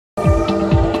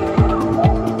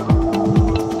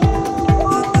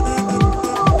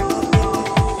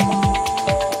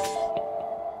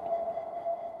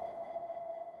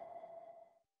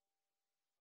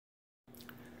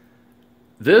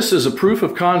This is a proof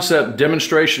of concept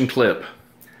demonstration clip.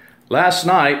 Last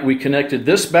night we connected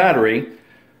this battery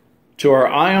to our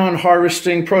ion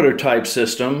harvesting prototype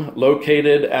system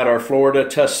located at our Florida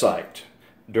test site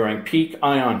during peak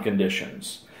ion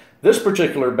conditions. This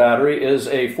particular battery is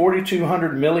a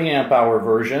 4200 milliamp hour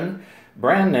version.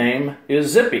 Brand name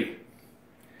is Zippy.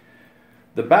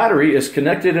 The battery is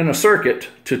connected in a circuit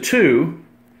to 2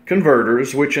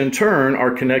 converters, which in turn are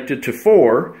connected to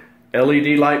 4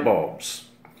 LED light bulbs.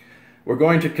 We're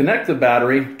going to connect the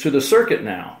battery to the circuit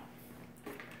now,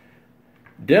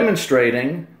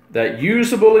 demonstrating that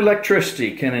usable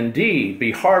electricity can indeed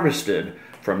be harvested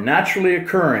from naturally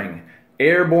occurring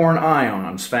airborne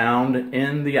ions found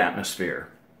in the atmosphere.